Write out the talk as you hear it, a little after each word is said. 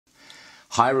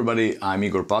Hi everybody, I'm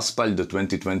Igor Paspalj, the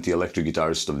 2020 Electric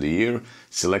Guitarist of the Year,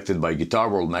 selected by Guitar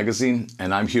World magazine,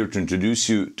 and I'm here to introduce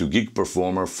you to Gig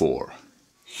Performer 4.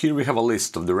 Here we have a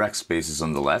list of the Rackspaces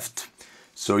on the left,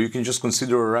 so you can just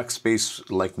consider a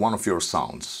Rackspace like one of your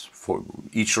sounds. For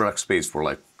each Rackspace for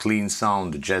like clean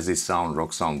sound, jazzy sound,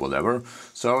 rock sound, whatever.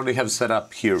 So I already have set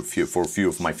up here for a few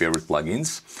of my favorite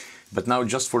plugins, but now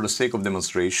just for the sake of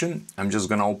demonstration, I'm just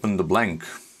gonna open the blank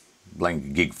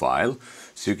gig file,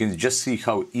 so you can just see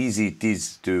how easy it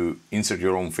is to insert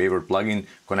your own favorite plugin,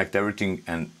 connect everything,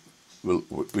 and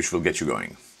which will get you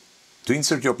going. To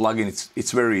insert your plugin,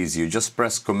 it's very easy. You just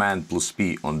press Command plus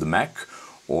P on the Mac,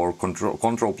 or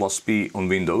Control plus P on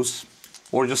Windows,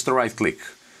 or just a right click.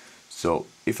 So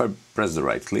if I press the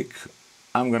right click,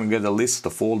 I'm gonna get a list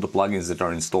of all the plugins that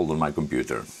are installed on my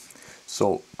computer.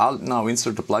 So I'll now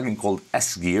insert a plugin called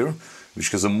S-Gear,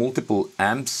 which has a multiple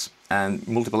amp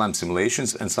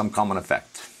simulations and some common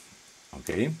effect.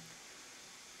 Okay,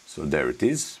 so there it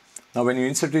is. Now when you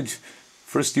insert it,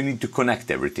 first you need to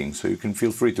connect everything, so you can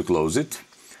feel free to close it.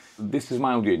 This is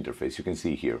my audio interface, you can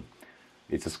see here.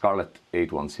 It's a Scarlett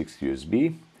 816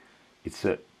 USB.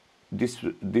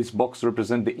 This box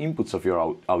represents the inputs of your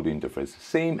audio interface,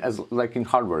 same as like in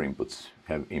hardware inputs.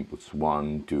 You have inputs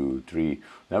 1, 2, 3,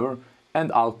 whatever,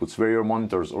 and outputs where your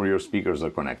monitors or your speakers are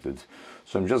connected.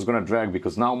 So I'm just gonna drag,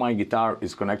 because now my guitar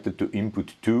is connected to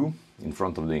input 2 in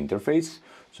front of the interface.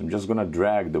 So I'm just gonna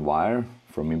drag the wire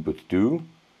from input 2.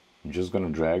 I'm just gonna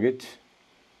drag it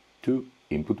to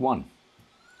input 1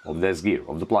 of the S-Gear,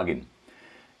 of the plugin.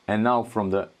 And now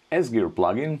from the S-Gear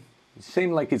plugin,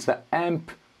 same like it's the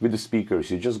amp with the speakers,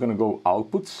 you're just gonna go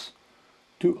outputs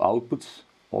to outputs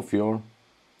of your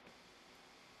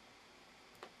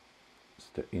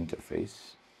the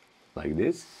interface, like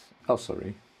this. Oh,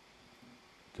 sorry.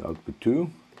 To output 2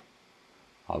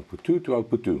 to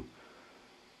output 2.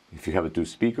 If you have two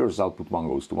speakers, output 1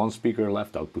 goes to one speaker,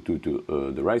 left, output 2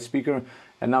 to the right speaker.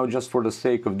 And now, just for the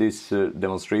sake of this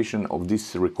demonstration of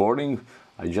this recording,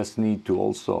 I just need to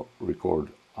also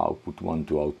record output 1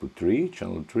 to output 3,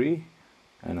 channel 3,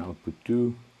 and output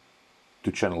 2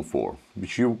 to channel 4,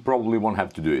 which you probably won't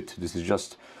have to do it. This is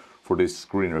just for this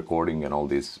screen recording and all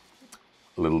this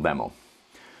little demo.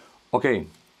 Okay,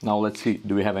 now let's see,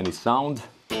 do we have any sound?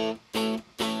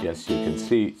 Yes, you can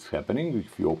see it's happening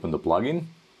if you open the plugin.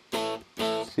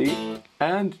 See,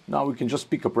 and now we can just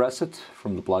pick a preset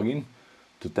from the plugin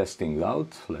to test things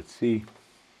out. Let's see.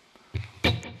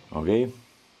 Okay.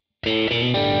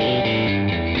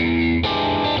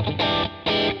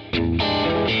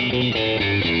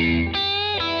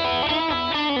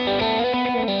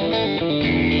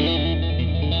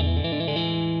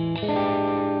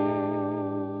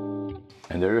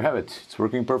 And there you have it, it's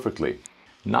working perfectly.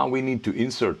 Now we need to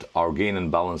insert our gain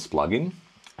and balance plugin.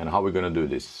 And how we're going to do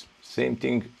this? Same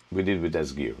thing we did with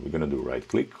S-Gear. We're going to do right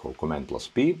click or Command plus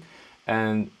P.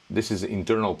 And this is the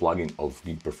internal plugin of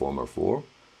Gig Performer 4.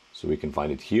 So we can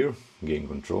find it here, gain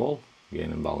control,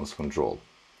 gain and balance control.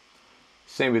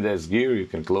 Same with S-Gear, you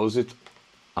can close it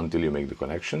until you make the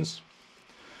connections.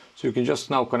 So you can just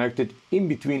now connect it in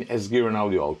between S-Gear and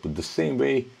audio output. The same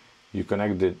way you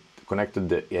connected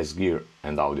the S-Gear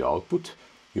and audio output,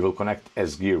 you will connect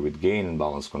S-Gear with gain and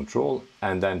balance control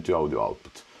and then to audio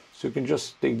output. So you can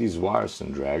just take these wires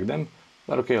and drag them.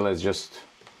 But okay, let's just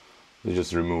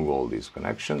remove all these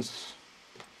connections.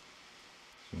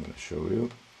 So I'm going to show you.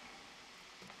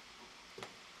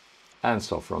 And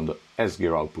so from the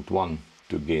S-Gear output 1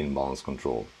 to gain balance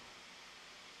control,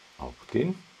 output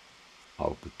in,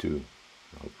 output 2,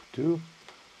 output 2,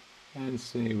 and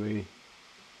same way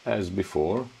as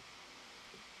before.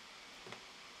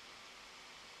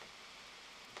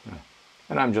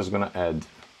 And I'm just gonna add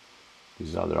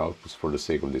these other outputs for the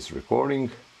sake of this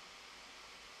recording.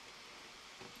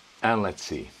 And let's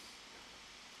see.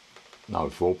 Now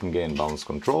if we open gain balance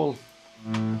control,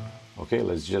 okay,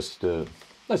 let's just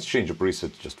let's change a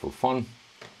preset just for fun.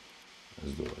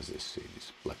 Let's do as this, see,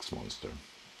 this Plex Monster.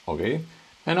 Okay,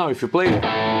 and now if you play it, you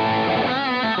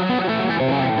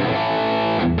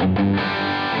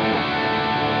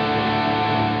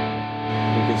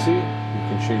can see you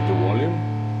can change the volume.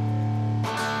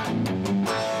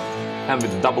 And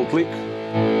with a double click,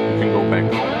 you can go back.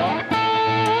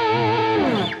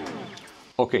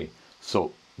 Okay,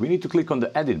 so we need to click on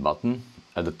the edit button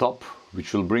at the top,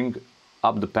 which will bring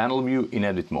up the panel view in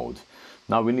edit mode.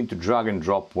 Now we need to drag and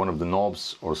drop one of the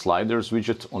knobs or sliders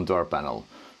widget onto our panel.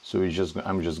 So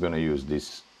I'm just gonna use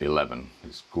this 11,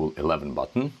 this cool 11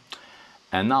 button.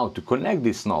 And now to connect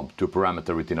this knob to a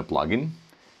parameter within a plugin,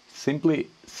 simply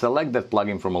select that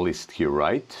plugin from a list here,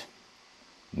 right?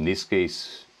 In this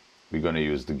case, we're going to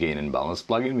use the gain and balance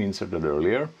plugin we inserted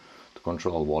earlier to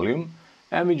control volume,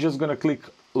 and we're just going to click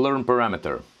Learn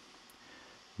Parameter.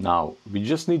 Now we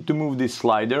just need to move this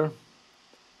slider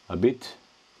a bit,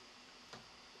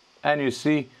 and you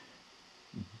see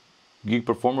Gig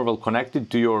Performer will connect it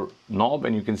to your knob,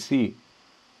 and you can see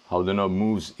how the knob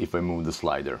moves if I move the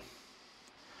slider.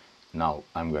 Now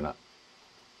I'm gonna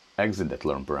exit that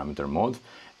Learn Parameter mode,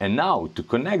 and now to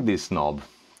connect this knob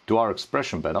to our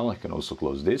expression pedal, I can also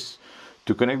close this.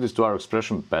 To connect this to our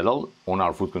expression pedal on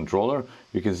our foot controller,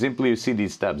 we can simply see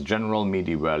these tabs: General,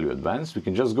 MIDI, Value, Advanced. We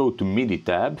can just go to MIDI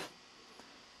tab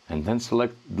and then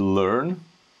select Learn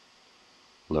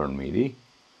MIDI,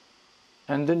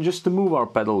 and then just to move our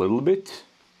pedal a little bit,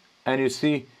 and you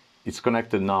see it's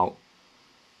connected now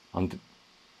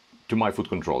to my foot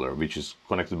controller, which is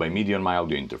connected by MIDI on my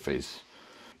audio interface.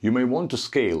 You may want to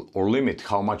scale or limit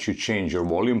how much you change your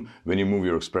volume when you move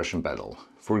your expression pedal.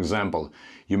 For example,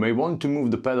 you may want to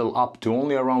move the pedal up to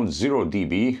only around 0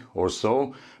 dB or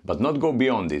so, but not go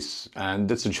beyond this, and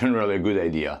that's generally a good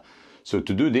idea. So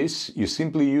to do this, you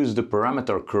simply use the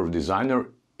parameter curve designer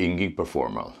in Gig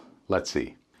Performer. Let's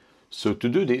see. So to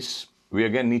do this, we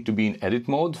again need to be in edit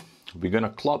mode. We're gonna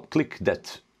click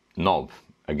that knob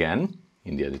again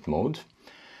in the edit mode,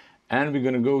 and we're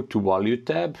gonna go to Value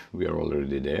tab. We are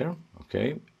already there,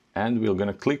 okay, and we're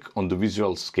gonna click on the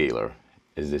visual scaler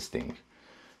as this thing.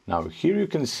 Now here you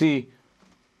can see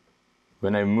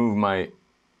when I move my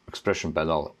expression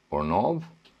pedal or knob,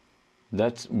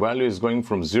 that value is going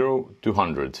from 0 to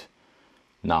 100.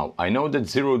 Now I know that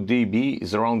 0 dB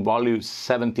is around value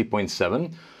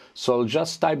 70.7, so I'll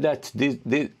just type that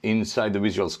inside the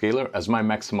visual scaler as my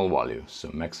maximal value. So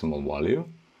maximal value,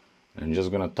 and I'm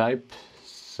just gonna type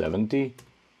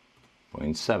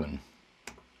 70.7,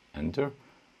 enter.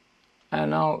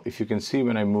 And now if you can see,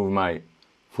 when I move my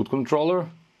foot controller,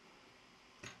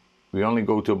 we only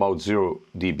go to about 0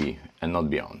 dB and not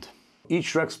beyond.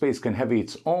 Each Rackspace can have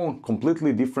its own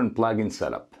completely different plugin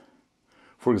setup.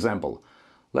 For example,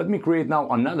 let me create now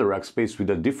another Rackspace with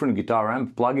a different guitar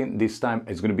amp plugin. This time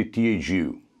it's going to be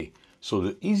THU. So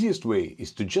the easiest way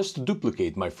is to just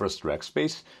duplicate my first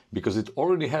Rackspace, because it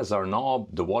already has our knob,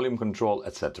 the volume control,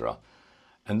 etc.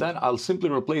 And then I'll simply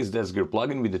replace the S-Gear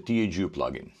plugin with the THU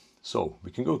plugin. So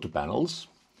we can go to Panels.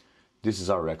 This is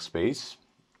our Rackspace.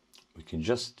 We can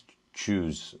just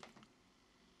choose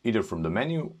either from the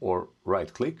menu or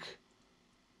right click,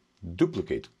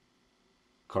 duplicate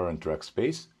current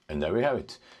Rackspace, and there we have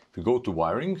it. If we go to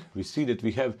wiring, we see that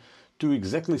we have two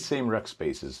exactly same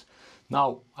Rackspaces.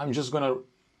 Now I'm just gonna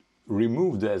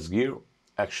remove the S-Gear.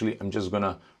 Actually, I'm just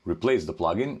gonna replace the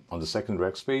plugin on the second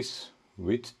Rackspace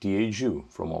with THU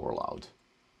from Overloud.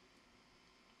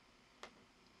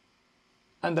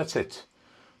 And that's it.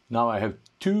 Now I have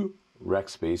two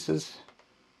Rackspaces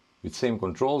with same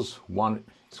controls. One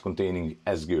is containing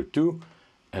S-Gear 2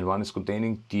 and one is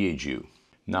containing THU.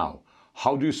 Now,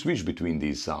 how do you switch between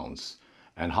these sounds?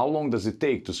 And how long does it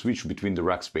take to switch between the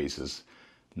Rackspaces?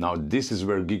 Now this is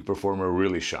where Gig Performer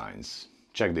really shines.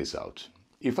 Check this out.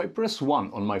 If I press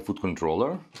 1 on my foot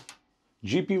controller,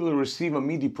 GP will receive a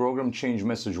MIDI program change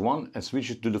message 1 and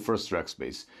switch it to the first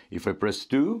Rackspace. If I press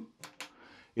 2,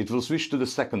 it will switch to the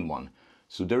second one.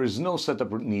 So there is no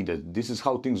setup needed. This is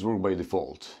how things work by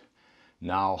default.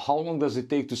 Now, how long does it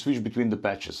take to switch between the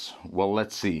patches? Well,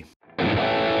 let's see.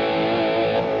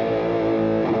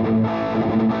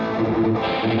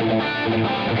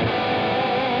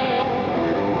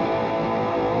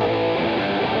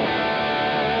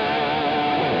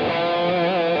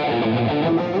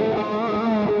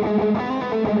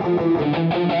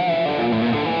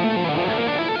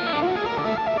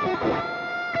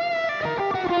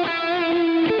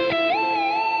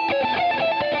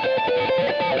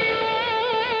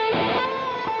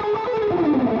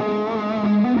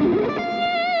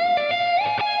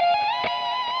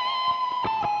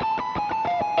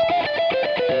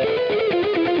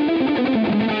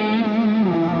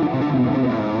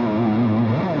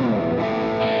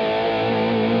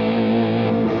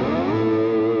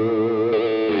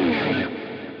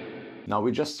 Now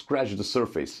we just scratched the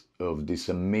surface of this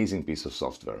amazing piece of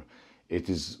software. It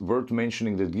is worth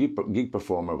mentioning that Gig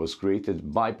Performer was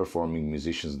created by performing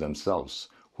musicians themselves,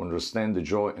 who understand the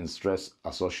joy and stress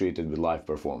associated with live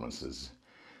performances.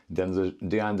 Then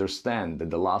they understand that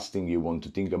the last thing you want to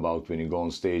think about when you go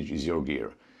on stage is your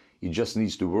gear. It just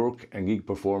needs to work, and Gig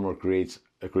Performer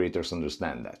creators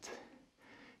understand that.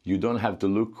 You don't have to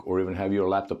look or even have your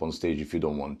laptop on stage if you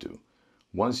don't want to.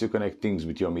 Once you connect things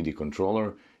with your MIDI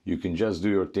controller, you can just do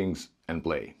your things and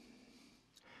play.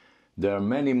 There are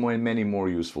many more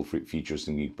useful features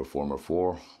in Gig Performer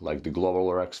 4, like the global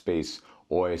Rackspace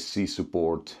OSC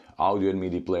support, audio and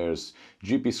MIDI players,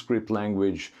 GP script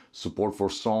language, support for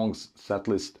songs,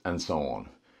 setlist, and so on.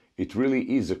 It really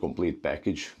is a complete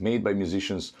package made by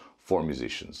musicians for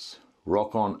musicians.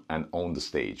 Rock on and own the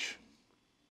stage.